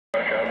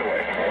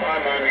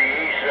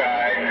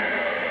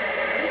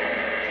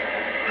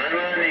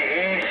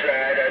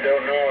side. I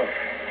don't know if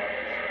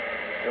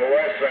the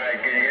west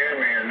side can hear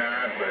me or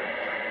not, but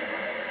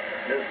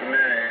just a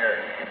minute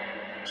here.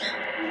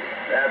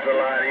 That's a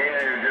lot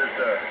easier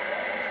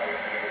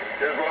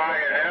just lie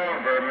it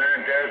down for a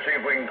minute there, see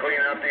if we can clean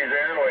up these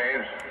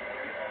airwaves.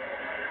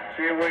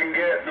 See if we can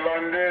get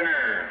London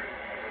or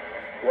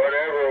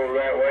whatever,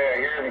 that way I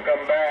hear them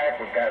come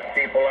back. We've got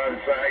people on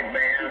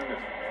sideband.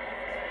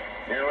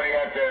 Then we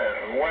got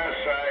the west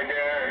side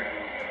there,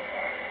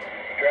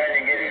 trying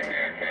to get in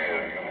there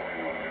too.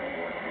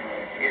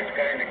 Gets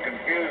kind of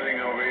confusing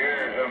over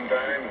here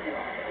sometimes,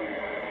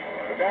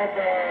 but that's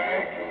all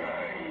right.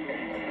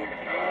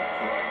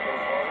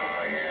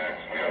 Yeah,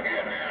 it's still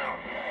getting out.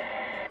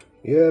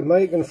 Yeah,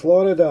 Mike in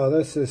Florida,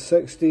 this is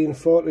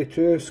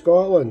 1642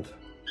 Scotland.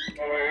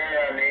 Over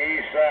here on the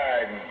east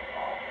side.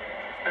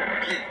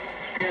 Excuse me.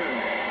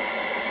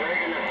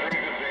 Breaking the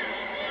frequencies.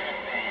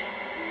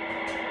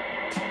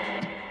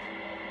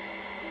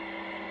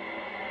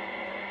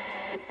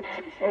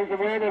 How's the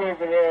weather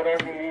over there on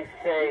the east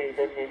side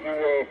in the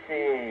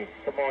USA?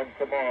 Come on,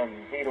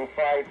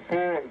 052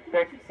 and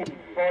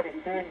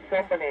 1642 in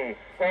company,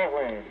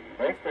 Scotland.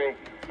 Victory.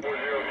 4029,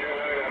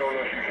 I don't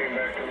know if you came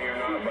back to me or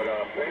not, but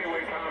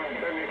anyway, Tom,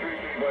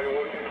 73, buddy,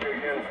 we'll get you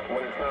again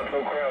when it's not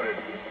so crowded.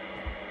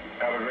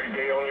 Have a great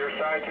day on your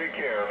side. Take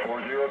care.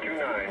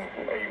 4029,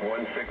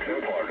 816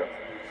 in Florida.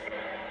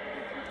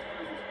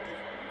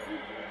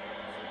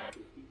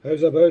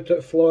 How's about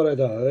it,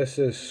 Florida? This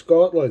is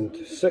Scotland,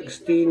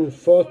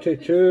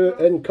 1642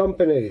 in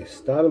company.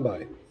 Stand by.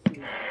 I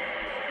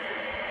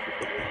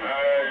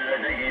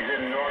think he's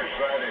in the north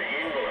side of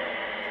England.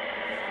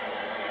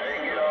 I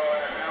didn't get all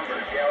that number.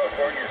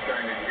 California's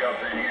starting to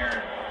jump in here.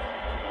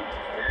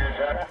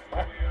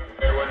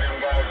 There when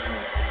them guys in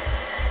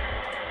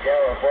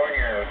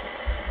California are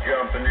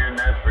jumping in,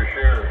 that's for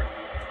sure.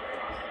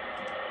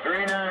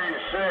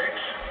 396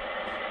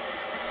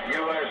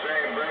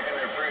 USA breaking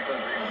their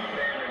frequency and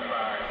standing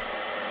by.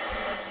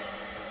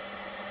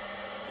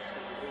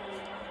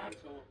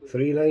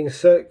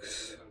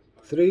 396,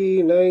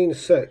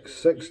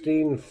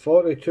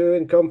 1642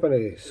 in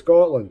company,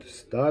 Scotland,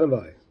 stand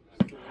by.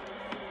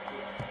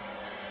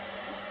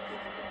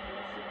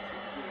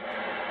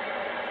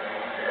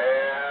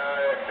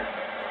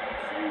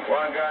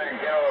 One guy in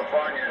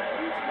California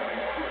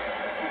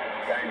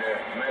kind of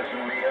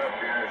messing me up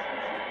here.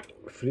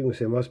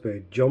 Frequency must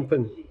be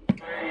jumping.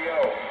 Radio.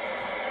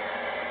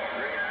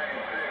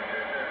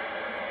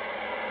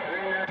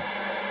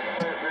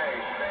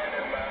 396,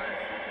 standing by.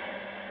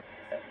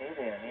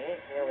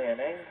 Nearly an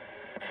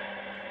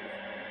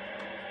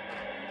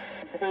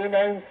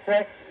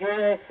 396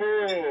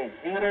 USA,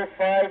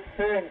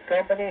 052 in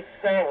company,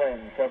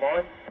 Scotland. Come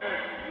on.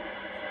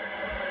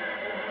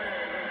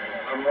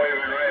 I'm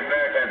waving right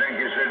back. I think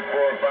you said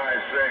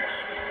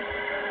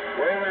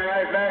 456. Waving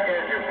right back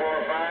at you,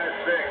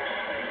 456.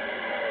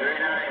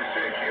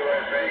 396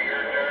 USA,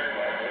 your turn.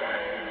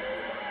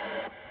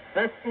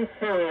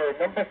 52,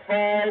 number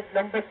 5,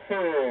 number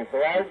 2,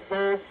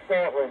 Glasgow,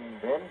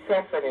 Scotland, in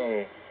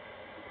company.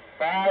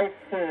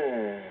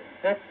 52,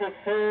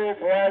 52,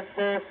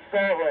 Glasgow,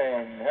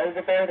 Scotland. How's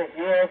about it,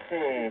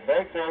 USA?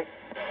 Victory.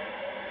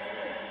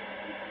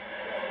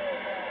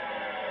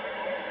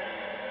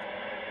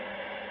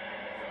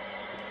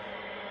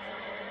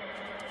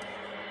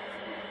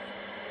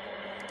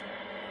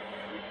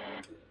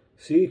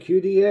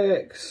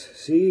 CQDX,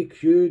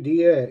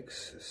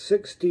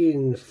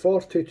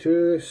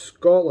 1642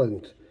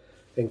 Scotland,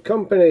 in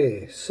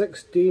company,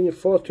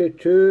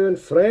 1642 and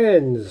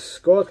friends,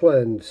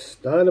 Scotland,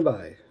 stand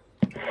by.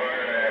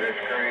 That is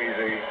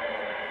crazy.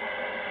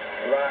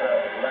 A lot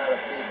of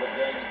people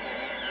getting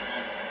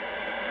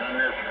on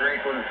this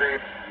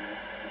frequency.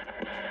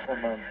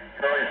 Come on.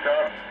 Really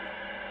tough.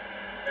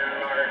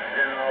 Denmark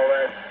and all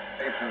that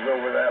places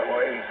over that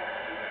way.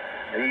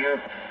 The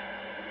youth.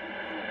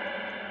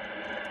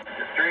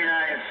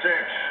 396.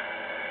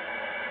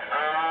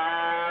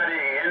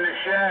 In the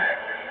shack.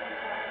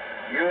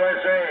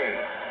 USA.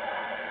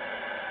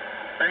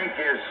 Thank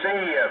you.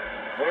 See you.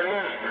 We're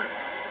listening.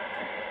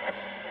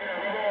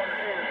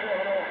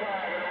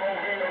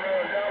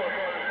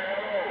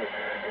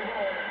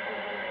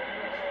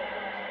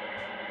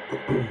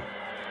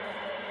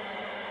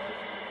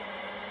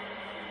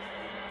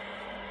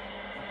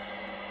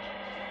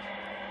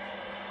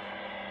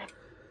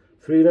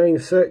 Three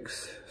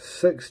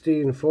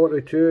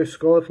 1642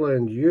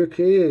 Scotland,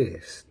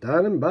 UK,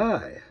 standing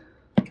by.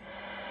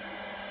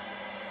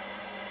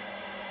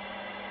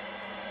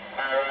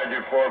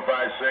 Roger,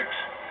 456.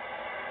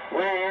 We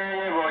hear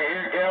you, we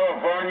hear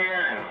California,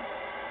 and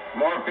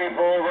more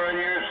people over on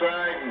your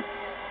side. And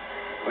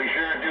we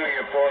sure do,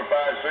 you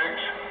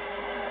 456.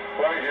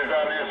 Pleasure's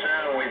on this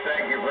end, and we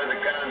thank you for the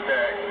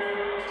contact.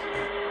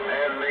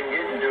 I haven't been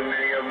getting too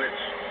many of them.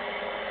 It's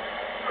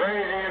crazy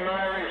in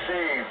my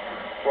receive.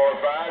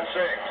 456.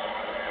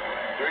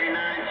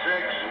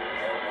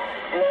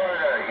 396.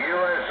 Florida,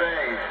 USA.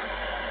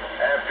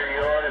 After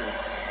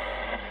yours.